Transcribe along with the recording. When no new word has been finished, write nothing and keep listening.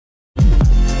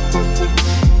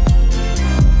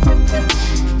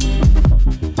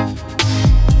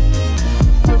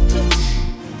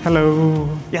Hello.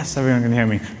 Yes, everyone can hear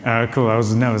me. Cool, I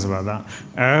was nervous about that.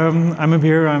 I'm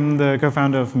Abheer, I'm the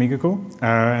co-founder of Migacore,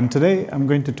 and today I'm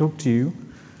going to talk to you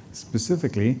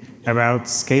specifically about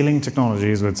scaling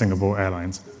technologies with Singapore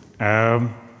Airlines.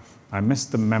 I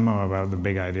missed the memo about the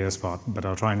big ideas part, but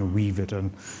I'll try and weave it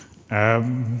in.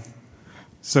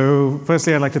 So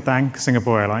firstly, I'd like to thank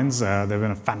Singapore Airlines. They've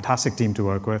been a fantastic team to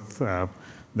work with.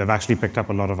 They've actually picked up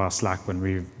a lot of our slack when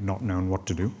we've not known what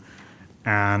to do.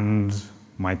 And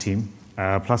my team,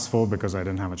 +4 because I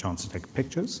didn't have a chance to take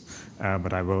pictures,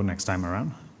 but I will next time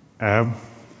around.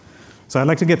 So I'd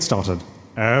like to get started.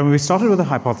 We started with a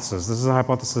hypothesis. This is a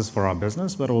hypothesis for our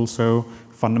business, but also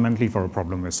fundamentally for a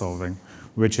problem we're solving,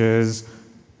 which is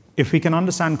if we can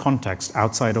understand context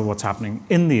outside of what's happening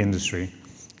in the industry,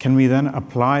 can we then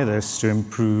apply this to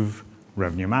improve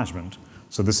revenue management?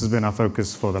 So this has been our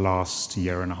focus for the last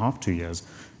year and a half, 2 years.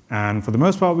 And for the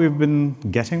most part, we've been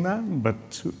getting there,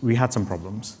 but we had some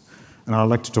problems. And I'd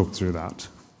like to talk through that.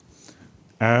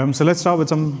 So let's start with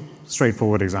some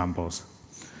straightforward examples.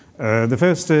 The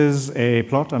first is a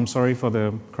plot. I'm sorry for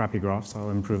the crappy graphs. I'll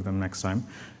improve them next time.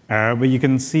 But you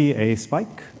can see a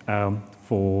spike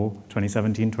for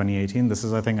 2017, 2018. This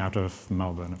is, I think, out of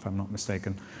Melbourne, if I'm not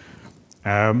mistaken.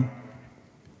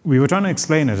 We were trying to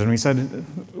explain it, and we said,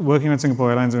 working with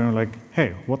Singapore Airlines, and we were like,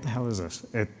 hey, what the hell is this?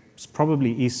 It's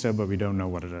probably Easter, but we don't know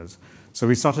what it is. So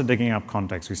we started digging up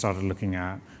context. We started looking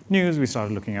at news. We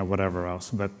started looking at whatever else,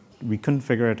 but we couldn't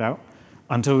figure it out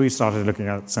until we started looking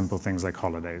at simple things like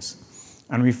holidays.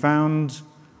 And we found,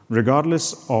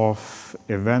 regardless of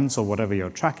events or whatever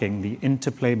you're tracking, the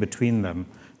interplay between them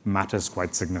matters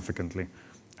quite significantly.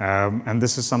 And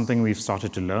this is something we've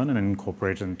started to learn and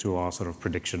incorporate into our sort of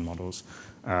prediction models,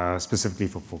 specifically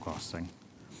for forecasting.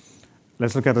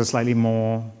 Let's look at a slightly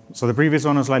more, so the previous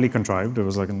one was slightly contrived. It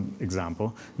was like an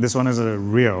example. This one is a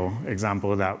real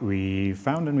example that we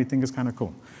found and we think is kind of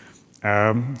cool.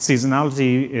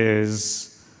 Seasonality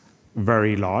is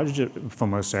very large for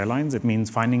most airlines. It means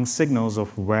finding signals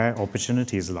of where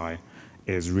opportunities lie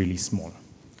is really small.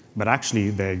 But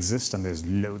actually, they exist and there's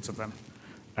loads of them.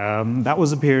 That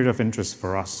was a period of interest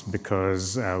for us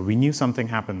because we knew something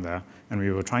happened there and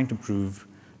we were trying to prove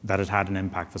that it had an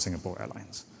impact for Singapore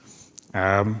Airlines.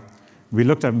 We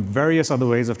looked at various other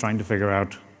ways of trying to figure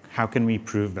out how can we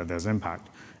prove that there's impact.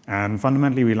 And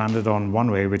fundamentally, we landed on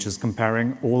one way, which is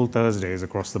comparing all Thursdays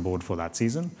across the board for that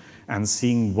season and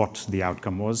seeing what the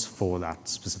outcome was for that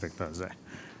specific Thursday.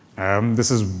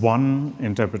 This is one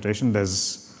interpretation.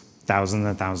 There's thousands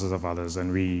and thousands of others,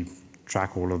 and we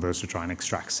track all of those to try and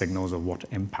extract signals of what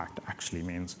impact actually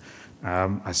means.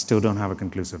 I still don't have a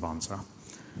conclusive answer.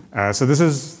 So this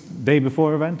is day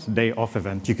before event, day off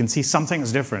event. You can see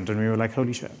something's different, and we were like,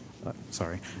 holy shit.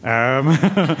 Sorry.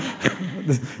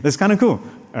 It's kind of cool.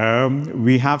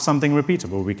 We have something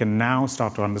repeatable. We can now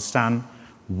start to understand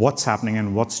what's happening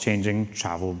and what's changing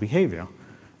travel behavior.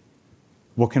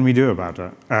 What can we do about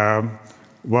it?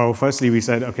 Well, firstly, we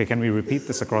said, OK, can we repeat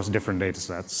this across different data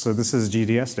sets? So this is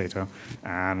GDS data,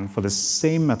 and for the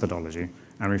same methodology,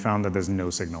 and we found that there's no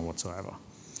signal whatsoever.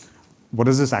 What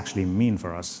does this actually mean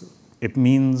for us? It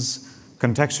means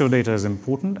contextual data is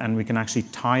important, and we can actually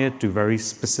tie it to very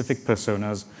specific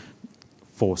personas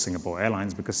for Singapore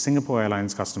Airlines, because Singapore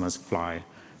Airlines customers fly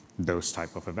those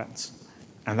type of events.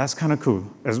 And that's kind of cool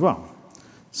as well.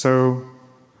 So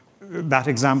that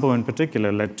example in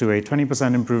particular led to a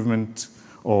 20% improvement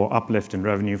or uplift in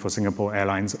revenue for Singapore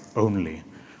Airlines only.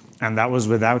 And that was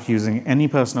without using any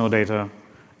personal data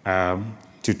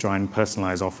to try and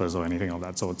personalize offers or anything of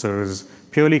that sort. So it was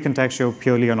purely contextual,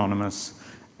 purely anonymous,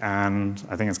 and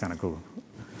I think it's kind of cool.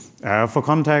 For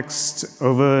context,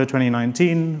 over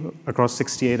 2019, across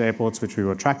 68 airports which we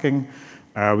were tracking,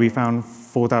 we found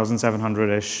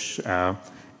 4,700-ish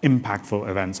impactful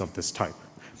events of this type.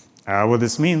 What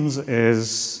this means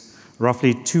is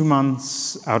roughly 2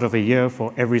 months out of a year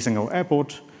for every single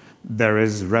airport, there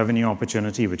is revenue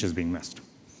opportunity which is being missed.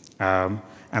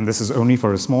 And this is only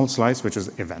for a small slice, which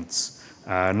is events.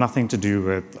 Nothing to do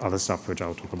with other stuff, which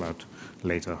I'll talk about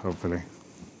later, hopefully.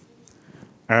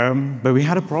 But we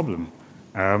had a problem.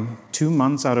 2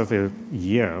 months out of a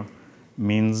year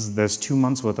means there's 2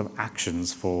 months worth of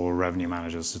actions for revenue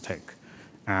managers to take.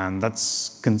 And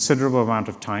that's a considerable amount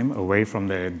of time away from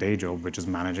their day job, which is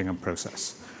managing a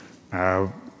process.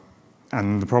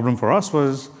 And the problem for us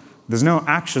was there's no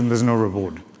action, there's no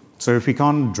reward. So if we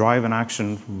can't drive an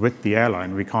action with the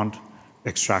airline, we can't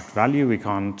extract value, we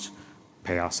can't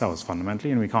pay ourselves fundamentally,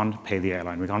 and we can't pay the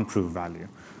airline, we can't prove value.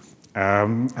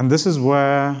 And this is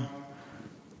where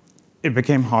it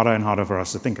became harder and harder for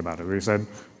us to think about it. We said,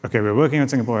 OK, we're working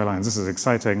with Singapore Airlines, this is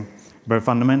exciting, But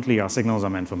fundamentally, our signals are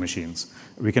meant for machines.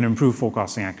 We can improve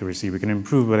forecasting accuracy. We can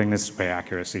improve willingness to pay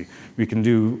accuracy. We can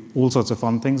do all sorts of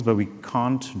fun things, but we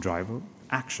can't drive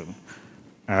action.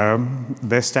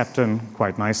 They stepped in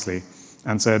quite nicely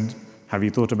and said, have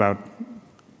you thought about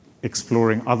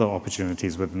exploring other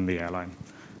opportunities within the airline?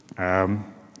 And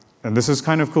this is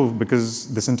kind of cool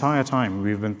because this entire time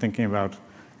we've been thinking about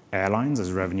airlines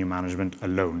as revenue management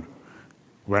alone,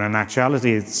 when in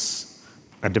actuality it's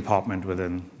a department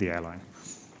within the airline.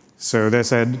 So they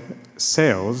said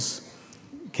sales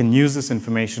can use this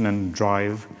information and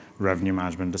drive revenue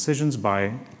management decisions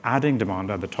by adding demand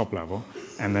at the top level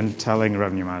and then telling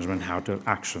revenue management how to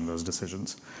action those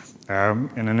decisions.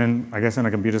 I guess in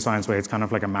a computer science way, it's kind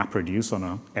of like a map reduce on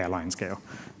an airline scale.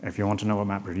 If you want to know what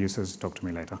map reduce is, talk to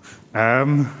me later.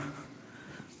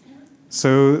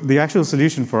 So the actual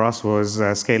solution for us was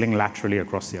scaling laterally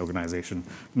across the organization,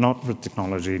 not with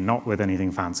technology, not with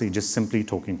anything fancy, just simply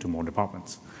talking to more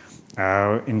departments.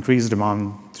 Increase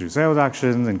demand through sales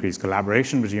actions, increase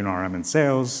collaboration between RM and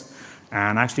sales,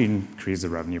 and actually increase the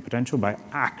revenue potential by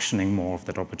actioning more of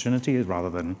that opportunity rather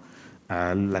than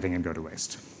letting it go to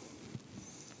waste.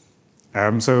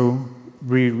 So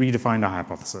we redefined our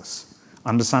hypothesis.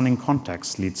 Understanding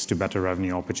context leads to better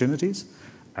revenue opportunities.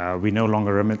 We no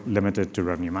longer limit it to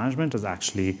revenue management. It's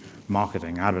actually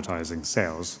marketing, advertising,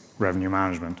 sales, revenue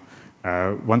management.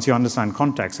 Once you understand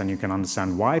context and you can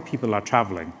understand why people are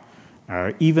traveling,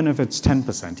 even if it's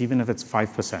 10%, even if it's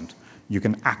 5%, you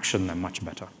can action them much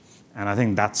better. And I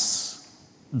think that's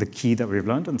the key that we've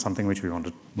learned and something which we want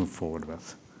to move forward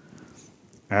with.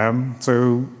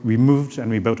 So we moved and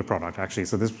we built a product, actually.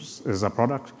 So this is our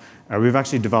product. We've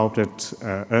actually developed it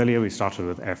earlier. We started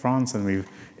with Air France, and we've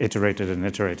iterated and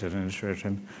iterated and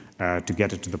iterated to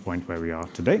get it to the point where we are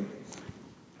today.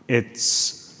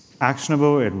 It's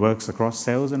actionable. It works across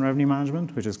sales and revenue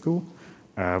management, which is cool.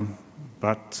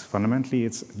 But fundamentally,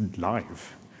 it's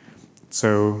live.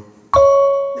 So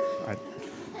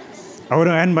I want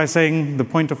to end by saying the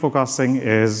point of forecasting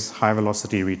is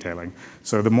high-velocity retailing.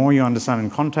 So the more you understand in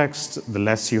context, the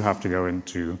less you have to go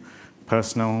into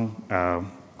personal,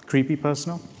 creepy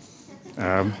personal.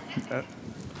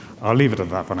 I'll leave it at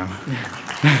that for now.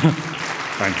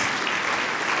 Thanks.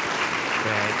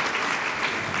 Great.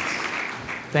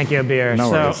 Thank you, Abheer.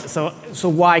 No so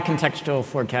why contextual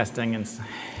forecasting?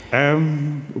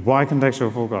 Why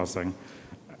contextual forecasting?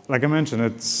 Like I mentioned,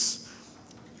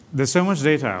 there's so much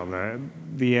data out there.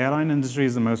 The airline industry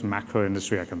is the most macro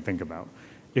industry I can think about.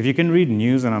 If you can read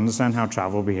news and understand how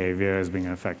travel behavior is being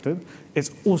affected,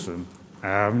 it's awesome.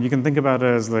 You can think about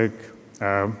it as like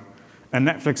a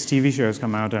Netflix TV show has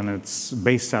come out and it's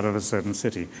based out of a certain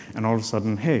city. And all of a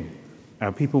sudden, hey,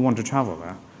 people want to travel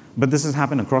there. But this has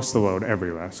happened across the world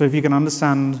everywhere. So if you can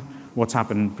understand what's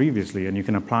happened previously and you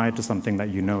can apply it to something that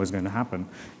you know is going to happen,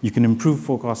 you can improve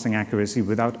forecasting accuracy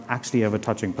without actually ever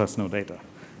touching personal data.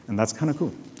 And that's kind of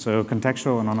cool. So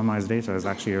contextual anonymized data is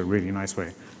actually a really nice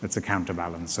way. It's a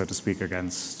counterbalance, so to speak,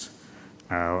 against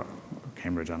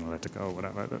Cambridge Analytica or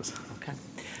whatever it is. Okay.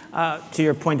 To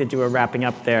your point that you were wrapping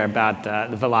up there about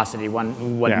the velocity,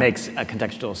 what makes a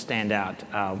contextual stand out?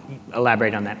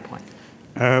 Elaborate on that point.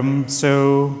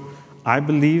 So I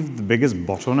believe the biggest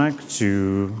bottleneck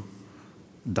to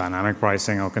dynamic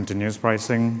pricing or continuous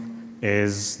pricing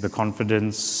is the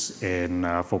confidence in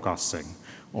forecasting,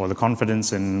 or the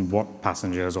confidence in what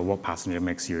passengers or what passenger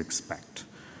mix you expect.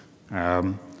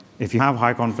 If you have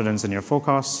high confidence in your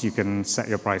forecasts, you can set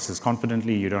your prices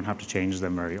confidently. You don't have to change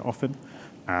them very often,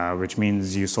 which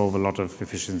means you solve a lot of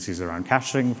efficiencies around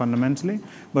caching fundamentally,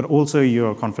 but also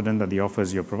you're confident that the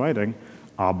offers you're providing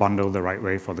are bundled the right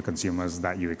way for the consumers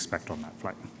that you expect on that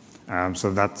flight.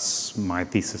 So that's my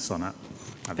thesis on it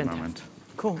at the moment.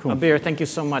 Cool. Abheer, thank you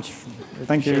so much.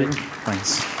 Thank you.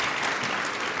 Thanks.